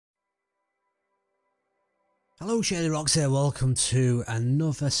Hello, Shirlierox here. Welcome to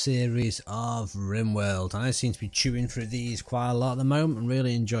another series of Rimworld. I seem to be chewing through these quite a lot at the moment. I'm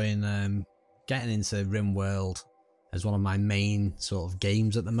really enjoying getting into Rimworld as one of my main sort of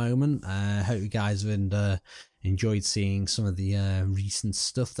games at the moment. I hope you guys have enjoyed seeing some of the recent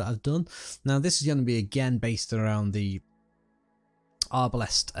stuff that I've done. Now, this is going to be again based around the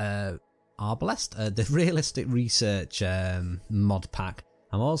the Realistic Research mod pack.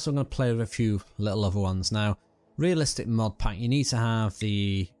 I'm also going to play with a few little other ones. Now, Realistic mod pack, you need to have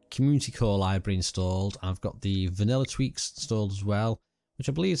the community core library installed. I've got the vanilla tweaks installed as well, which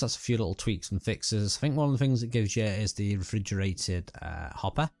I believe that's a few little tweaks and fixes. I think one of the things it gives you is the refrigerated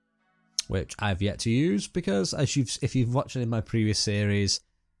hopper, which I've yet to use because, if you've watched it in my previous series,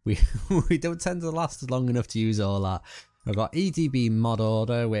 we don't tend to last long enough to use all that. I've got EDB mod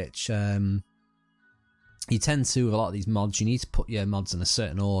order, which you tend to, with a lot of these mods, you need to put your mods in a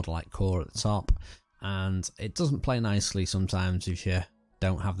certain order, like core at the top, and it doesn't play nicely sometimes if you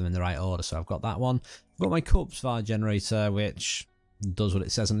don't have them in the right order. So I've got that one. I've got my corpse fire generator, which does what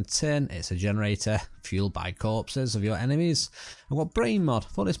it says on the tin. It's a generator fueled by corpses of your enemies. I've got brain mod.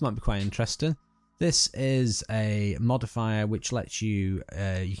 Thought this might be quite interesting. This is a modifier which lets you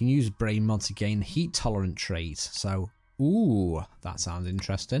you can use brain mod to gain heat tolerant trait. So ooh, that sounds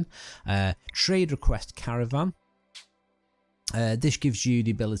interesting. Trade request caravan. This gives you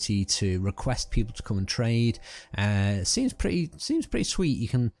the ability to request people to come and trade. Seems pretty sweet. You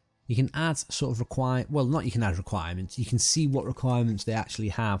can add sort of you can add requirements. You can see what requirements they actually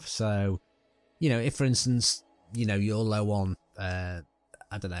have. So, you know, if for instance, you know, you're low on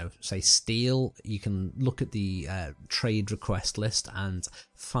I don't know, say steel, you can look at the trade request list and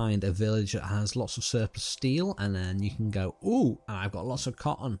find a village that has lots of surplus steel, and then you can go, ooh, I've got lots of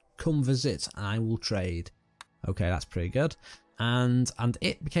cotton, come visit and I will trade. Okay, that's pretty good. And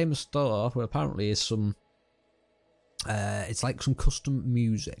it became a store where apparently is some it's like some custom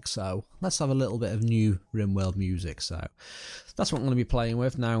music, so let's have a little bit of new Rimworld music. So that's what I'm going to be playing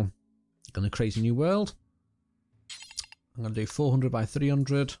with now. I'm going to create a new world. I'm going to do 400 by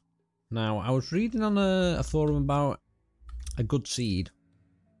 300. Now, I was reading on a forum about a good seed.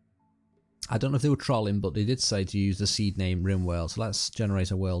 I don't know if they were trolling, but they did say to use the seed name Rimworld. So let's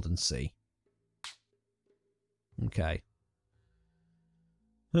generate a world and see. Okay.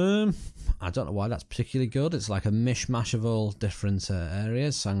 I don't know why that's particularly good. It's like a mishmash of all different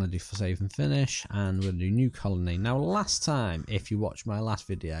areas. So I'm going to do save and finish, and we're going to do new colony. Now, last time, if you watched my last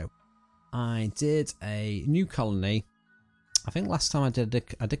video, I did a new colony. I think last time I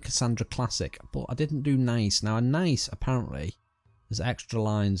did Cassandra Classic, but I didn't do Nice. Now, a Nice, apparently, there's extra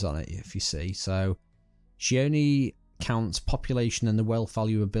lines on it, if you see. So, she only counts population and the wealth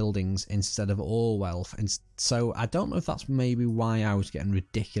value of buildings instead of all wealth. And so, I don't know if that's maybe why I was getting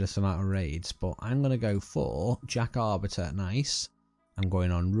ridiculous amount of raids, but I'm going to go for Jack Arbiter Nice. I'm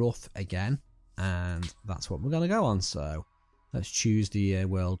going on Rough again, and that's what we're going to go on. So, let's choose the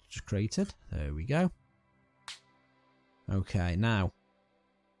world just created. There we go. Okay, now,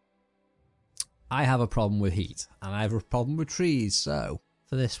 I have a problem with heat, and I have a problem with trees, so,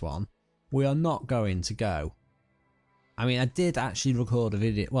 for this one, we are not going to go. I mean, I did actually record a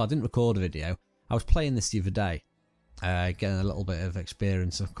video, well, I didn't record a video, I was playing this the other day, getting a little bit of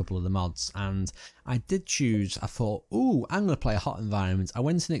experience of a couple of the mods, and I did choose, I thought, ooh, I'm going to play a hot environment. I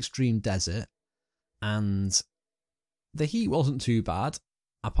went in extreme desert, and the heat wasn't too bad,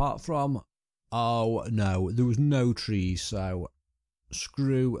 apart from, oh no, there was no trees, so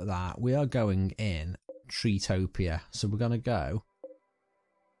screw that. We are going in Treetopia. So we're going to go,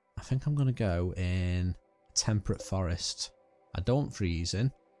 I think I'm going to go in temperate forest. I don't want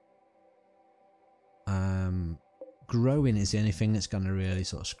freezing. Growing is the only thing that's going to really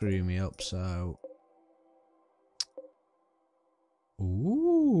sort of screw me up, so.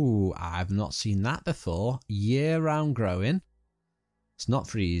 Ooh, I've not seen that before. Year-round growing. It's not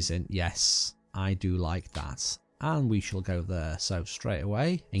freezing, yes. I do like that. And we shall go there. So straight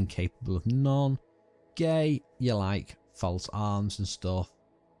away, incapable of none. Gay, you like false arms and stuff.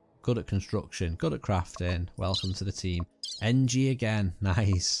 Good at construction, good at crafting. Welcome to the team. NG again,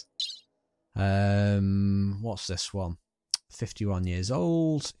 nice. What's this one? 51 years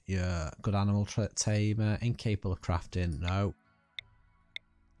old. Yeah, good animal tamer. Incapable of crafting, no.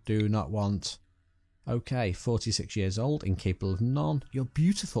 Do not want. Okay, 46 years old, incapable of none. You're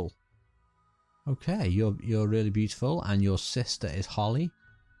beautiful. Okay, you're really beautiful, and your sister is Holly.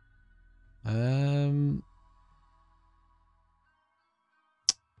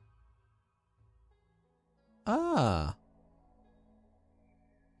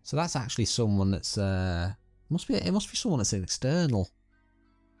 So that's actually someone that's it must be someone that's an external.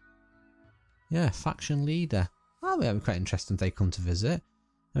 Yeah, faction leader. That'll be quite interesting if they come to visit.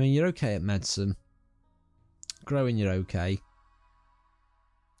 I mean, you're okay at medicine. Growing, you're okay.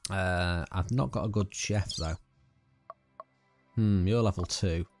 I've not got a good chef though. You're level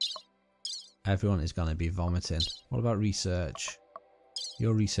 2. Everyone is going to be vomiting. What about research?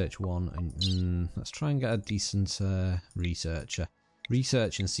 You're research 1. And, let's try and get a decent researcher.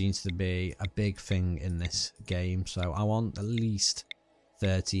 Researching seems to be a big thing in this game, so I want at least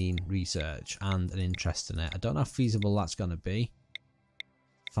 13 research and an interest in it. I don't know how feasible that's going to be.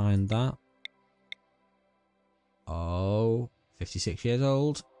 Find that. Oh, 56 years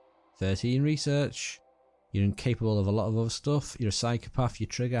old. 13 research. You're incapable of a lot of other stuff. You're a psychopath. You're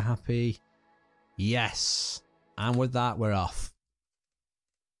trigger happy. Yes. And with that, we're off.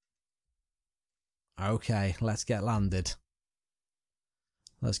 Okay, let's get landed.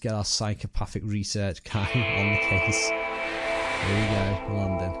 Let's get our psychopathic research guy on the case. Here we go, we're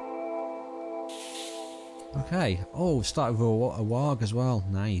landing. Okay, oh, we've started with a warg as well.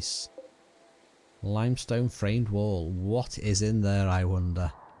 Nice. Limestone framed wall. What is in there, I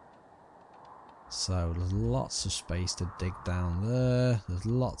wonder? So, there's lots of space to dig down there. There's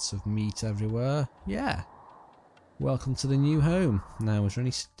lots of meat everywhere. Yeah. Welcome to the new home. Now, is there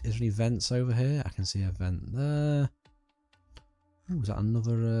any vents over here? I can see a vent there. Oh, is that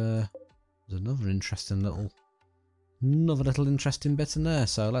another? There's another interesting little interesting bit in there.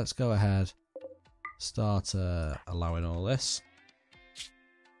 So let's go ahead. Start allowing all this.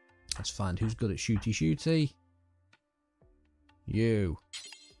 Let's find who's good at shooty. You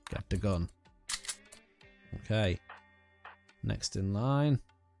get the gun. Okay. Next in line,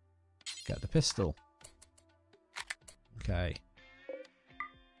 get the pistol. Okay.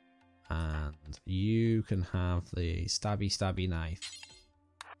 And you can have the stabby knife.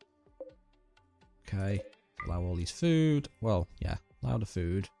 Okay. Allow all these food. Well, yeah, allow the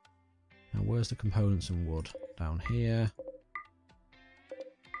food. Now, where's the components and wood? Down here.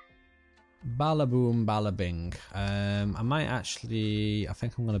 Balaboom, balabing. I might actually. I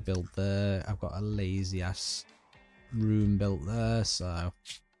think I'm going to build there. I've got a lazy ass room built there, so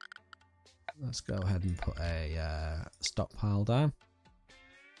let's go ahead and put a stockpile down.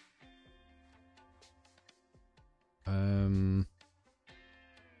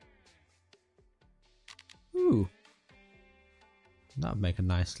 Ooh, that'd make a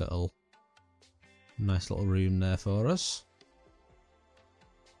nice little room there for us.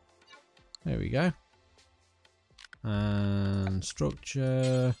 There we go. And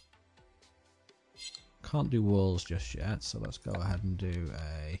structure. Can't do walls just yet, so let's go ahead and do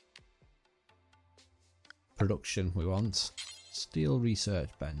a production. We want steel research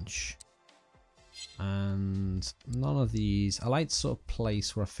bench. And none of these. I like sort of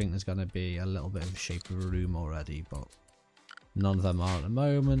place where I think there's going to be a little bit of a shape of a room already, but none of them are at the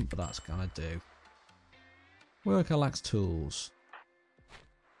moment, but that's going to do. Worker lacks tools.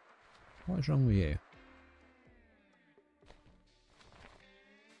 What is wrong with you?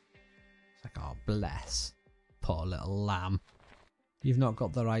 It's like, oh, bless. Poor little lamb. You've not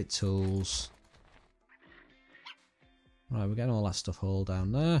got the right tools. Right, we're getting all that stuff hauled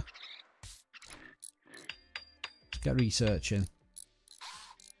down there. Let's get researching.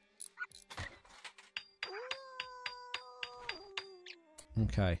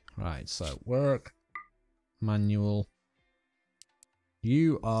 Okay, right, so work. Manual.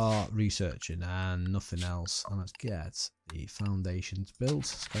 You are researching and nothing else. And let's get the foundations built.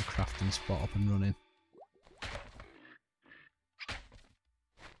 Let's get a crafting spot up and running.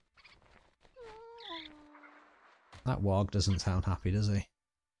 That warg doesn't sound happy, does he?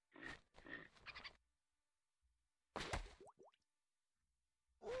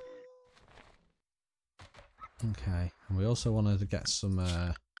 Okay, and we also wanted to get some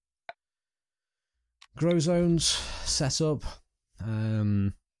grow zones set up.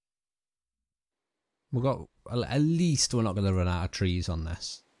 We've got at least we're not going to run out of trees on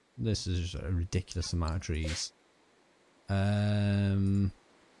this. This is a ridiculous amount of trees.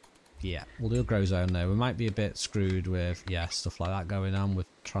 Yeah, we'll do a grow zone there. We might be a bit screwed with stuff like that going on with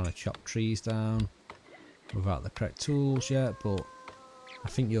trying to chop trees down without the correct tools yet, but I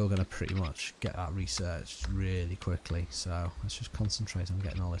think you're going to pretty much get that researched really quickly. So let's just concentrate on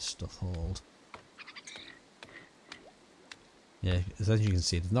getting all this stuff hauled. Yeah, as you can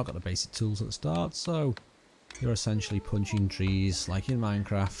see, they've not got the basic tools at the start, so you're essentially punching trees like in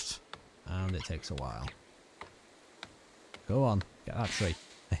Minecraft, and it takes a while. Go on, get that tree.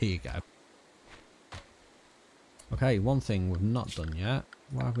 There you go. Okay, one thing we've not done yet.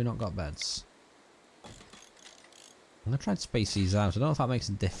 Why have we not got beds? I'm going to try to space these out. I don't know if that makes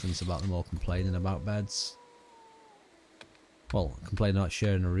a difference about them all complaining about beds. Well, complaining about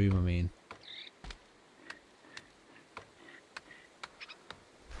sharing a room, I mean.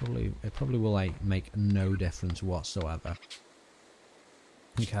 It probably will like make no difference whatsoever.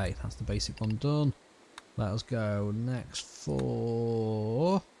 Okay, that's the basic one done. Let us go next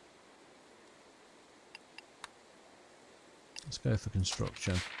for... Let's go for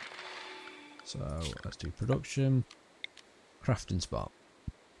construction. So let's do production. Crafting spot.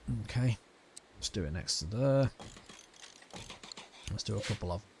 Okay. Let's do it next to there. Let's do a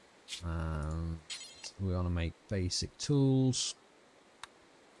couple of... And we want to make basic tools.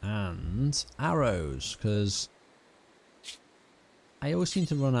 And arrows, because I always seem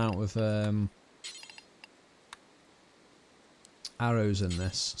to run out with arrows in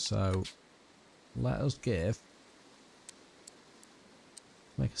this. So let us make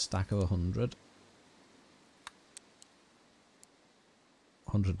a stack of 100.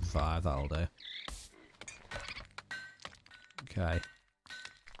 105, that'll do. Okay.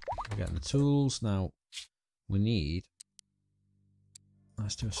 We're getting the tools. Now, we need...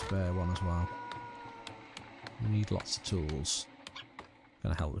 Let's do a spare one as well. We need lots of tools.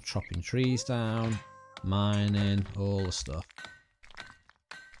 Gonna help with chopping trees down, mining, all the stuff.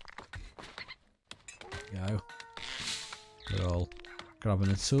 There we go. We're all grabbing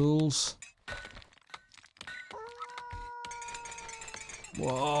the tools.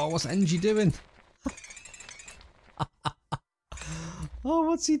 Whoa, what's Engie doing? Oh,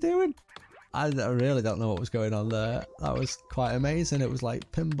 what's he doing? I really don't know what was going on there. That was quite amazing. It was like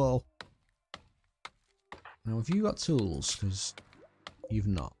pinball. Now, have you got tools? Because you've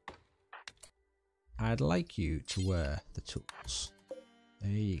not. I'd like you to wear the tools. There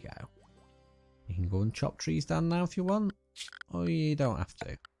you go. You can go and chop trees down now if you want. Or you don't have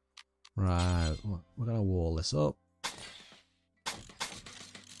to. Right, we're going to wall this up.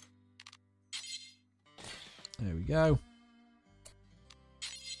 There we go.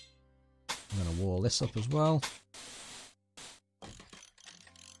 I'm going to wall this up as well.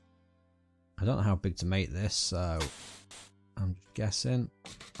 I don't know how big to make this, so I'm just guessing.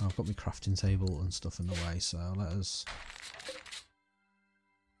 I've got my crafting table and stuff in the way, so let's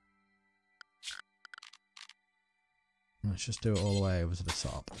just do it all the way over to the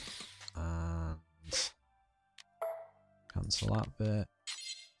top. And cancel that bit.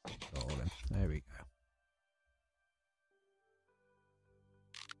 All in. There we go.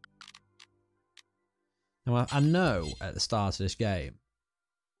 Now, I know at the start of this game,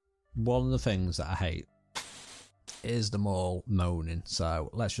 one of the things that I hate is them all moaning. So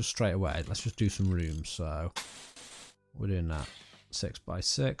let's just straight away, let's just do some rooms. So we're doing that 6 by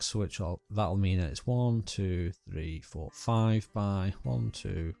 6, which that'll mean that it's 1, 2, 3, 4, 5 by 1,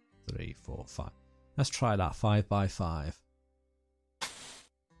 2, 3, 4, 5. Let's try that 5 by 5.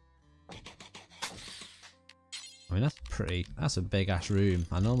 I mean, that's a big ass room.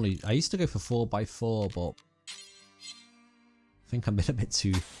 I used to go for 4 by 4, but I think I've been a bit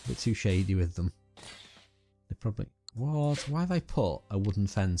too shady with them. They probably, what? Why have I put a wooden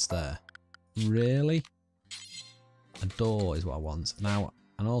fence there? Really? A door is what I want. Now,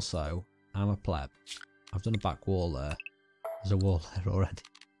 and also, I'm a pleb. I've done a back wall there. There's a wall there already.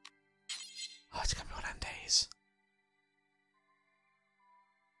 Oh, it's gonna be one of them days.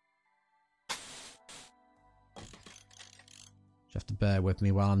 You have to bear with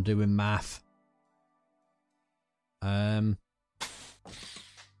me while I'm doing math.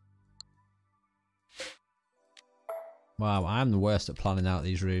 Wow, I'm the worst at planning out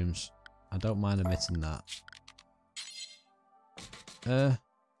these rooms. I don't mind admitting that.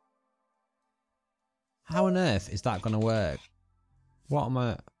 How on earth is that going to work? What am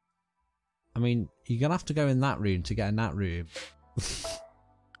I mean, you're going to have to go in that room to get in that room.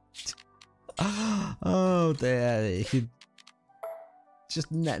 Oh dear, you could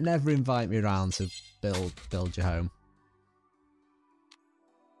just never invite me around to build your home.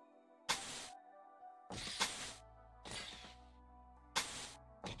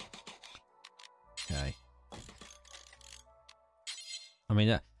 Okay. I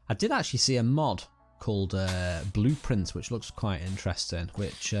mean, I did actually see a mod called Blueprints, which looks quite interesting,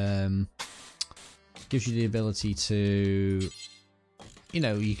 which gives you the ability to,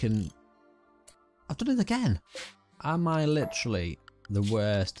 you can... I've done it again. Am I literally the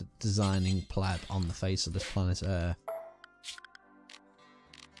worst designing pleb on the face of this planet Earth?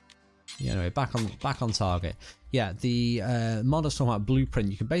 Anyway, back on target. Yeah, the mod I was talking about,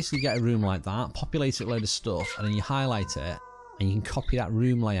 Blueprint. You can basically get a room like that, populate it with a load of stuff, and then you highlight it, and you can copy that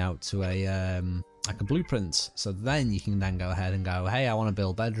room layout to a like a blueprint. So then you can then go ahead and go, hey, I want to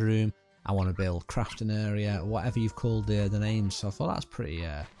build bedroom, I want to build crafting area, whatever you've called the names. So I thought that's pretty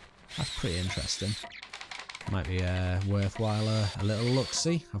interesting. Might be worthwhile a little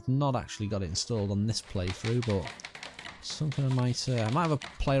look-see. I've not actually got it installed on this playthrough, but something I might have a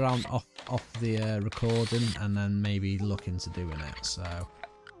play around off the recording and then maybe look into doing it. So,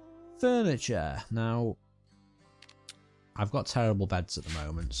 furniture. Now, I've got terrible beds at the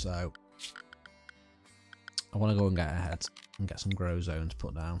moment, so I want to go and get ahead and get some grow zones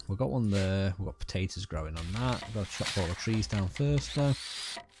put down. We've got one there. We've got potatoes growing on that. We've got to chop all the trees down first, though.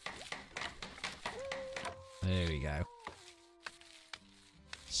 There we go.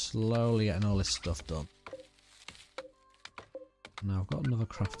 Slowly getting all this stuff done. Now I've got another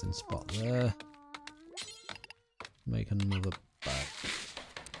crafting spot there. Make another bag.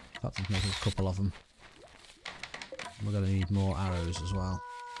 In fact, I'm making a couple of them. We're going to need more arrows as well.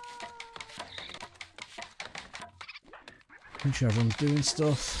 Make sure everyone's doing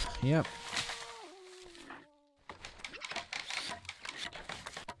stuff. Yep.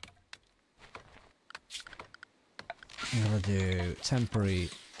 I'm going to do temporary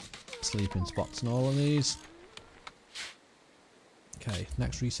sleeping spots in all of these. Okay,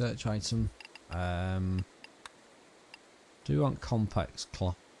 next research item. Do you want complex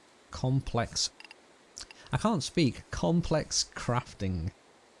I can't speak. Complex crafting.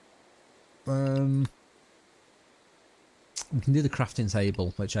 We can do the crafting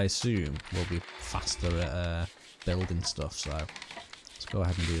table, which I assume will be faster at building stuff, so let's go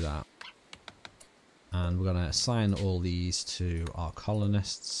ahead and do that. And we're going to assign all these to our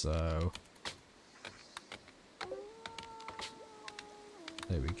colonists, so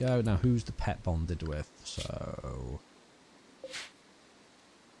there we go. Now who's the pet bonded with? So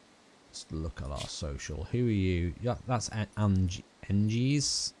let's look at our social. Who are you? Yeah, that's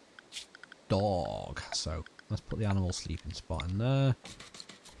Angie's dog. So let's put the animal sleeping spot in there.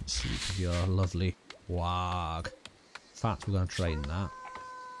 Sleep with your lovely wag. In fact, we're going to train that.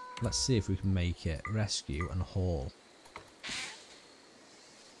 Let's see if we can make it rescue and haul.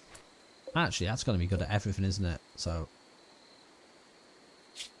 Actually, that's going to be good at everything, isn't it? So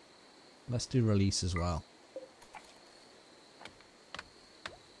let's do release as well.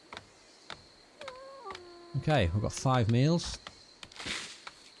 Okay, we've got 5 meals,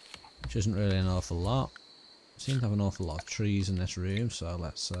 which isn't really an awful lot. We seem to have an awful lot of trees in this room, so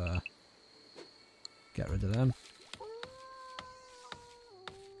let's get rid of them.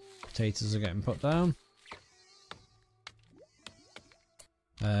 Potatoes are getting put down.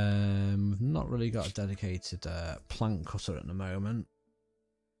 We've not really got a dedicated plant cutter at the moment.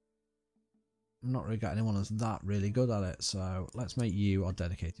 I've not really got anyone that's that really good at it, so let's make you our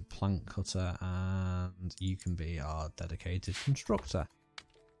dedicated plant cutter and you can be our dedicated constructor.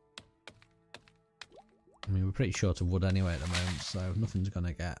 I mean, we're pretty short of wood anyway at the moment, so nothing's going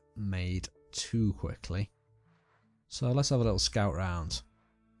to get made too quickly. So let's have a little scout round.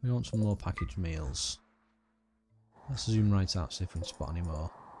 We want some more packaged meals. Let's zoom right out, see if we can spot any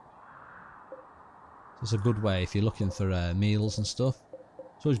more. It's a good way if you're looking for meals and stuff.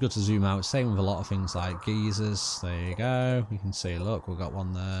 It's always good to zoom out. Same with a lot of things like geezers. There you go. You can see, look, we've got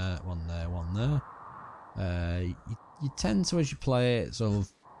one there, one there, one there. You tend to, as you play it, sort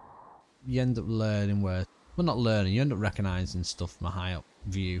of, you end up learning where, well, not learning, you end up recognising stuff from a high up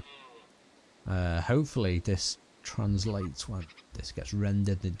view. Hopefully this translates when this gets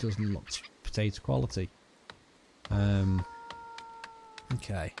rendered. It doesn't look potato quality.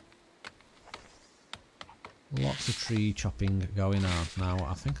 Okay. Lots of tree chopping going on. Now,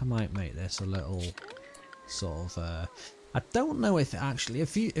 I think I might make this a little sort of... I don't know if it actually...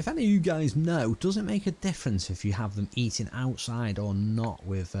 If any of you guys know, does it make a difference if you have them eating outside or not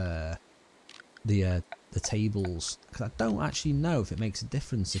with the tables? Because I don't actually know if it makes a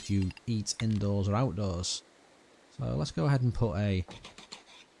difference if you eat indoors or outdoors. So let's go ahead and put a...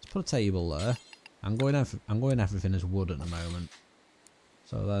 Let's put a table there. I'm going everything as wood at the moment.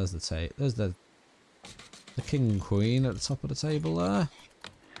 So there's the king and queen at the top of the table there.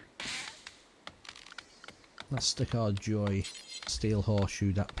 Let's stick our joy steel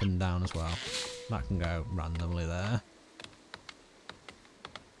horseshoe that pin down as well. That can go randomly there.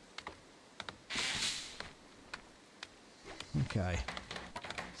 Okay.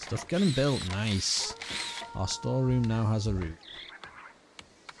 Stuff getting built, nice. Our storeroom now has a roof.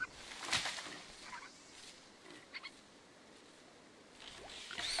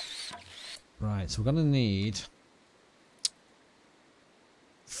 Right, so we're going to need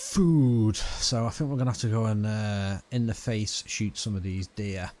food. So I think we're going to have to go and in the face shoot some of these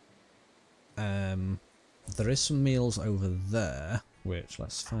deer. There is some meals over there, which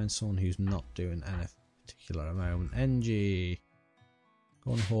let's find someone who's not doing anything particular at the moment. NG,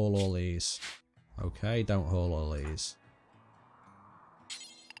 go and haul all these. Okay, don't haul all these.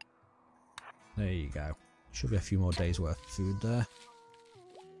 There you go. Should be a few more days worth of food there.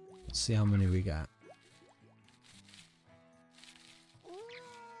 Let's see how many we get.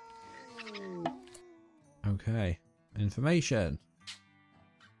 Okay. Information.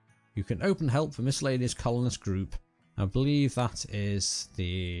 You can open help for miscellaneous colonist group. I believe that is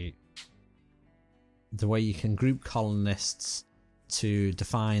the way you can group colonists to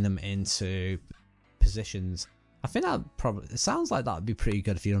define them into positions. I think that probably, it sounds like that would be pretty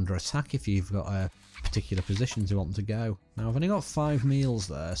good if you're under attack, if you've got a particular position you want to go. Now I've only got 5 meals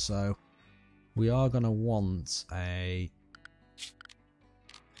there, so we are going to want a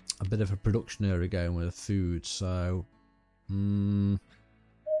bit of a production area going with food. So I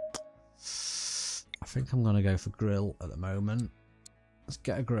think I'm going to go for grill at the moment. Let's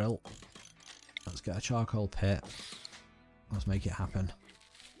get a grill. Let's get a charcoal pit. Let's make it happen.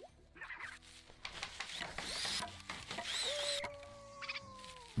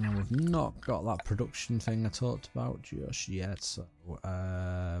 Now we've not got that production thing I talked about just yet, so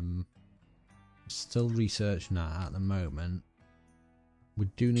still researching that at the moment. We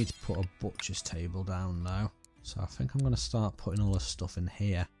do need to put a butcher's table down now, so I think I'm going to start putting all this stuff in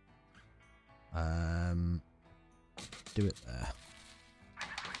here. Do it there.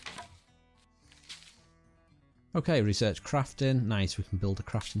 Okay, research crafting. Nice, we can build a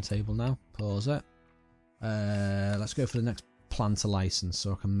crafting table now. Pause it. Let's go for the next planter license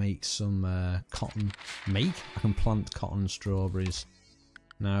so I can make some cotton. I can plant cotton and strawberries.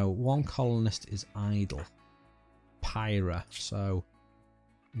 Now, one colonist is idle. Pyra. So,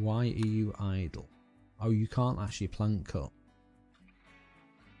 why are you idle? Oh, you can't actually plant cut.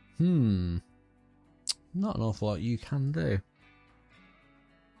 Not an awful lot you can do.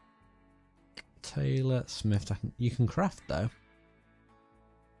 Tailor, Smith, you can craft though.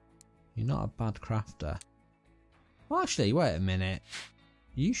 You're not a bad crafter. Well, actually, wait a minute.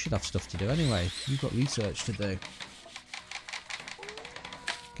 You should have stuff to do anyway. You've got research to do.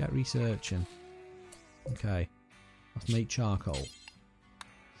 Get researching. Okay. Let's make charcoal.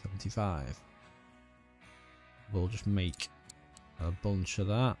 75. We'll just make a bunch of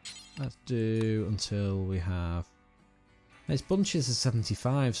that. Let's do until we have... Its bunches are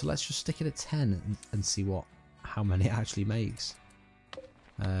 75, so let's just stick it at 10 and see how many it actually makes.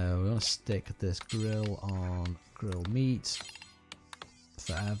 We want to stick this grill on grill meat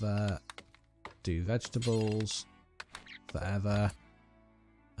forever. Do vegetables forever.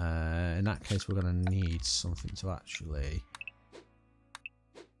 In that case, we're going to need something to actually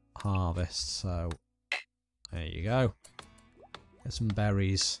harvest. So there you go. Get some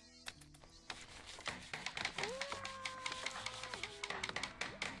berries.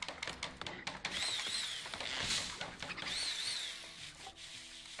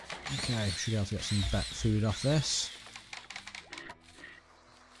 Okay, should be able to get some food off this.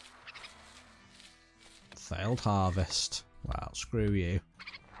 Failed harvest. Well, screw you.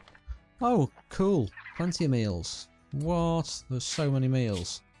 Oh, cool. Plenty of meals. What? There's so many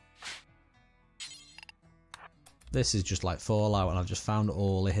meals. This is just like Fallout and I've just found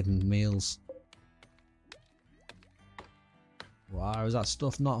all the hidden meals. Why was that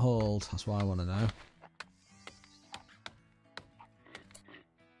stuff not hauled? That's what I want to know.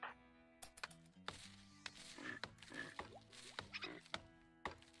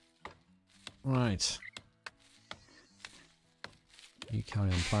 Right. You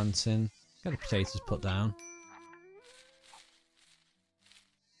carry on planting. Get the potatoes put down.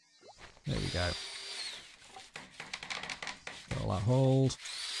 There we go. Got all that hauled.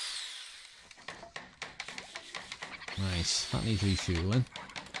 Nice. That needs refueling.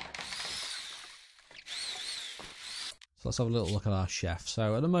 So let's have a little look at our chef.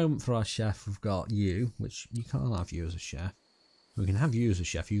 So at the moment for our chef we've got you, which you can't have you as a chef. We can have you as a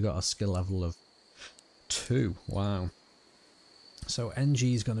chef. You got a skill level of 2. Wow. So NG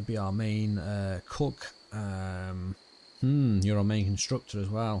is going to be our main cook. You're our main constructor as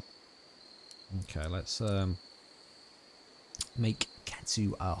well. Okay, let's make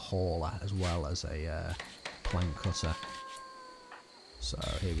Ketsu a hauler as well as a plank cutter. So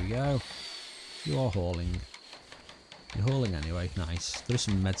here we go. You are hauling. You're hauling anyway. Nice. There is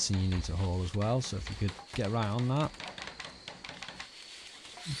some medicine you need to haul as well. So if you could get right on that.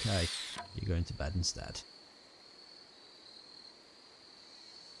 Okay, you're going to bed instead.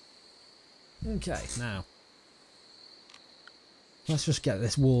 Okay, now let's just get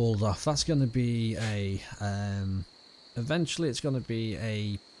this walled off. That's going to be a eventually it's going to be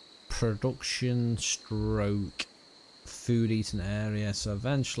a production stroke food eating area. So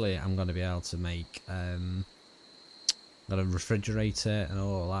eventually I'm going to be able to make got to refrigerate it and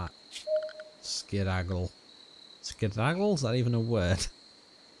all that skidaggle. Skidaggle? Is that even a word?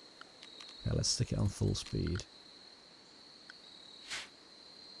 Okay, let's stick it on full speed.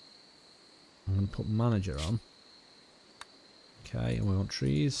 I'm going to put manager on. Okay, and we want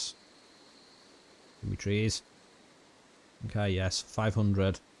trees. Give me trees. Okay, yes,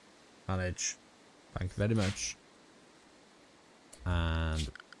 500. Manage. Thank you very much.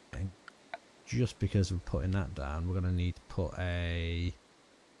 And just because we're putting that down, we're going to need to put a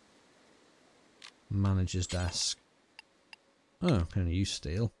manager's desk. Oh, can I use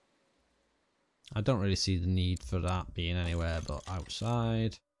steel? I don't really see the need for that being anywhere but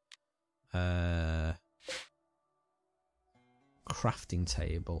outside. Crafting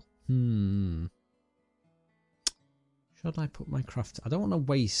table. Should I put my craft? I don't want to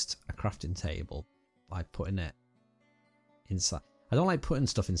waste a crafting table by putting it inside. I don't like putting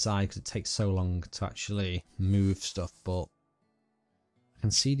stuff inside because it takes so long to actually move stuff, but I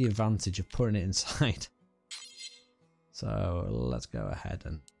can see the advantage of putting it inside. So let's go ahead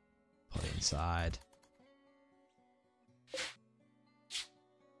and put it inside.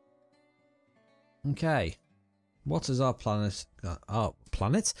 Okay. What is our planet? Our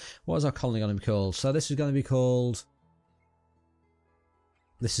planet? What is our colony going to be called? So this is going to be called...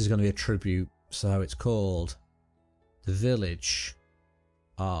 This is going to be a tribute. So it's called the Village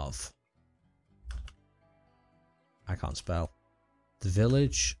of... I can't spell. The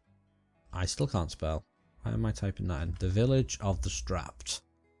Village... I still can't spell. Why am I typing that in? The Village of the Strapped.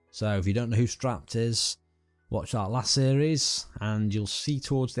 So if you don't know who Strapped is, watch that last series and you'll see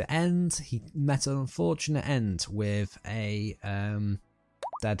towards the end he met an unfortunate end with a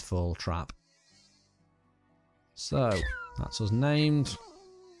deadfall trap. So that's us named.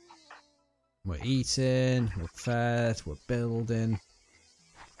 We're eating, we're fed, we're building.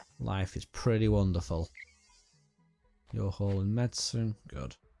 Life is pretty wonderful. You're hauling medicine.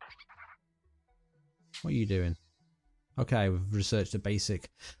 Good. What are you doing? Okay, we've researched a basic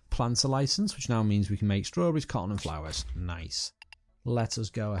planter license, which now means we can make strawberries, cotton and flowers. Nice. Let us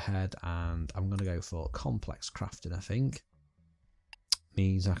go ahead and I'm going to go for complex crafting, I think.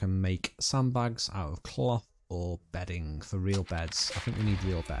 Means I can make sandbags out of cloth or bedding for real beds. I think we need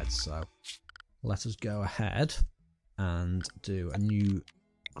real beds, so let us go ahead and do a new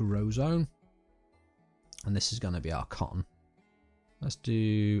grow zone. And this is going to be our cotton. Let's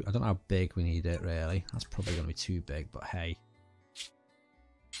do... I don't know how big we need it, really. That's probably going to be too big, but hey.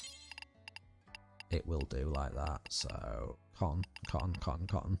 It will do like that. So, cotton, cotton, cotton,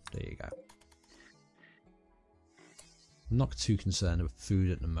 cotton. There you go. I'm not too concerned with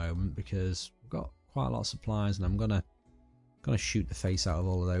food at the moment because we've got quite a lot of supplies and I'm gonna shoot the face out of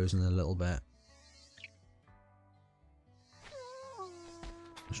all of those in a little bit.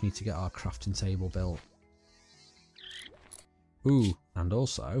 Just need to get our crafting table built. Ooh, and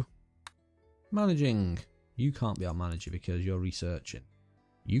also, managing. You can't be our manager because you're researching.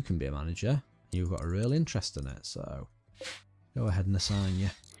 You can be a manager. You've got a real interest in it, so go ahead and assign you.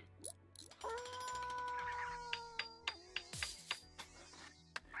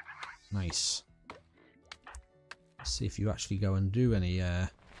 Nice. Let's see if you actually go and do any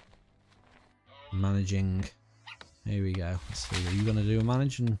managing. Here we go. Let's see. Are you going to do a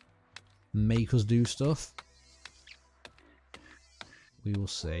manage and make us do stuff? We will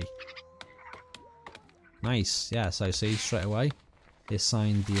see. Nice. Yeah, so see, straight away they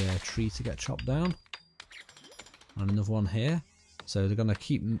assigned the tree to get chopped down. And another one here. So they're going to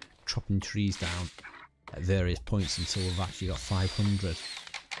keep chopping trees down at various points until we've actually got 500.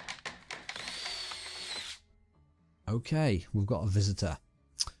 Okay, we've got a visitor.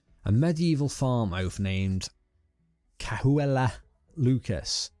 A medieval farm oaf named Cahuela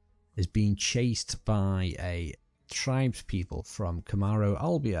Lucas is being chased by a tribespeople from Camaro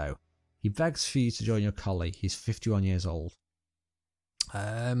Albio. He begs for you to join your collie. He's 51 years old.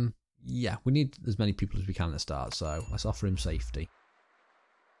 Yeah, we need as many people as we can at the start, so let's offer him safety.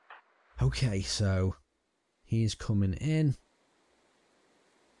 Okay, so he's coming in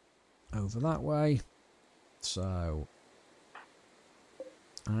over that way. So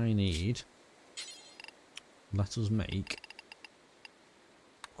I need, let us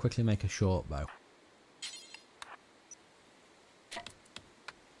quickly make a short bow.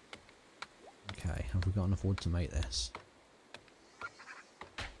 Okay, have we got enough wood to make this?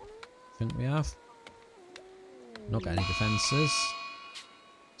 I think we have. Not got any defences.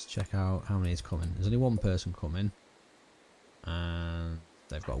 Let's check out how many is coming. There's only one person coming. And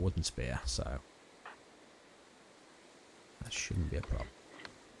they've got a wooden spear, so that shouldn't be a problem.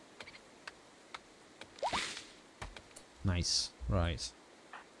 Nice. Right.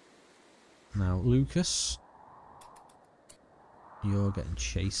 Now, Lucas, you're getting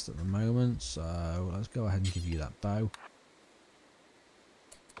chased at the moment, so let's go ahead and give you that bow.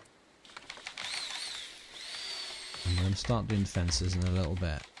 And we're going to start doing defences in a little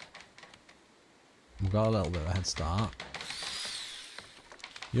bit. We've got a little bit of a head start.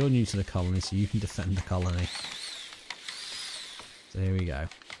 You're new to the colony, so you can defend the colony. So here we go.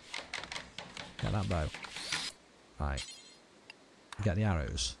 Get that bow. Right. Get the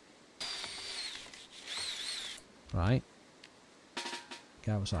arrows. Right.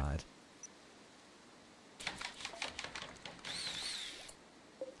 Go outside.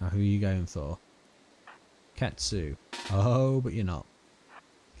 Now who are you going for? Ketsu. Oh, but you're not.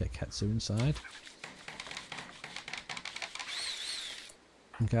 Get Ketsu inside.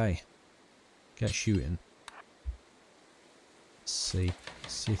 Okay. Get shooting. Let's see.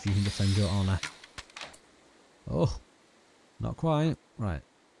 Let's see if you can defend your honour. Oh. Not quite. Right.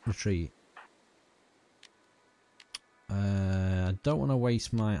 Retreat. I don't want to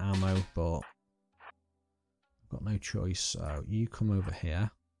waste my ammo, but I've got no choice, so you come over here.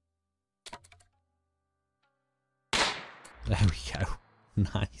 There we go.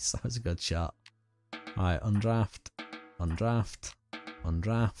 Nice, that was a good shot. Alright, undraft, undraft,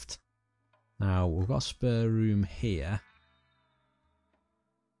 undraft. Now, we've got spare room here.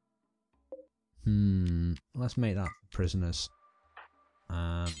 Let's make that prisoners.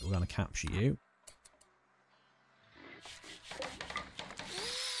 And we're going to capture you.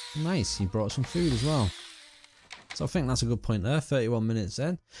 Nice, he brought some food as well. So I think that's a good point there. 31 minutes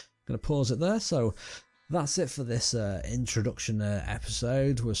in. Going to pause it there. So that's it for this introduction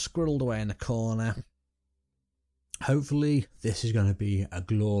episode. We're squirreled away in the corner. Hopefully this is going to be a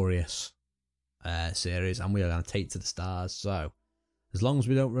glorious series, and we are going to take to the stars. So as long as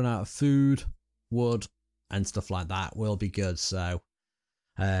we don't run out of food, wood and stuff like that, we'll be good. So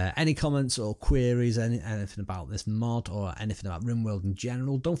any comments or queries, anything about this mod or anything about Rimworld in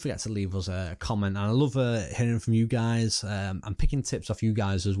general, don't forget to leave us a comment. And I love hearing from you guys. I'm picking tips off you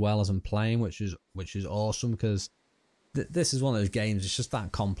guys as well as I'm playing, which is awesome, because this is one of those games. It's just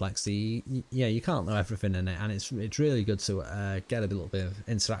that complex. Yeah, you can't know everything in it, and it's really good to get a little bit of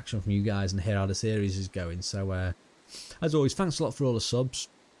interaction from you guys and hear how the series is going. So as always, thanks a lot for all the subs.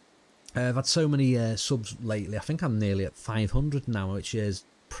 I've had so many subs lately. I think I'm nearly at 500 now, which is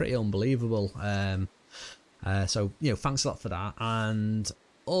pretty unbelievable. So, you know, thanks a lot for that. And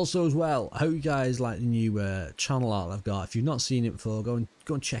also as well, I hope you guys like the new channel art I've got. If you've not seen it before, go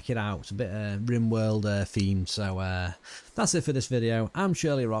and check it out. It's a bit Rimworld themed. So that's it for this video. I'm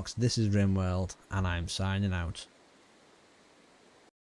Shirlierox, this is Rimworld, and I'm signing out.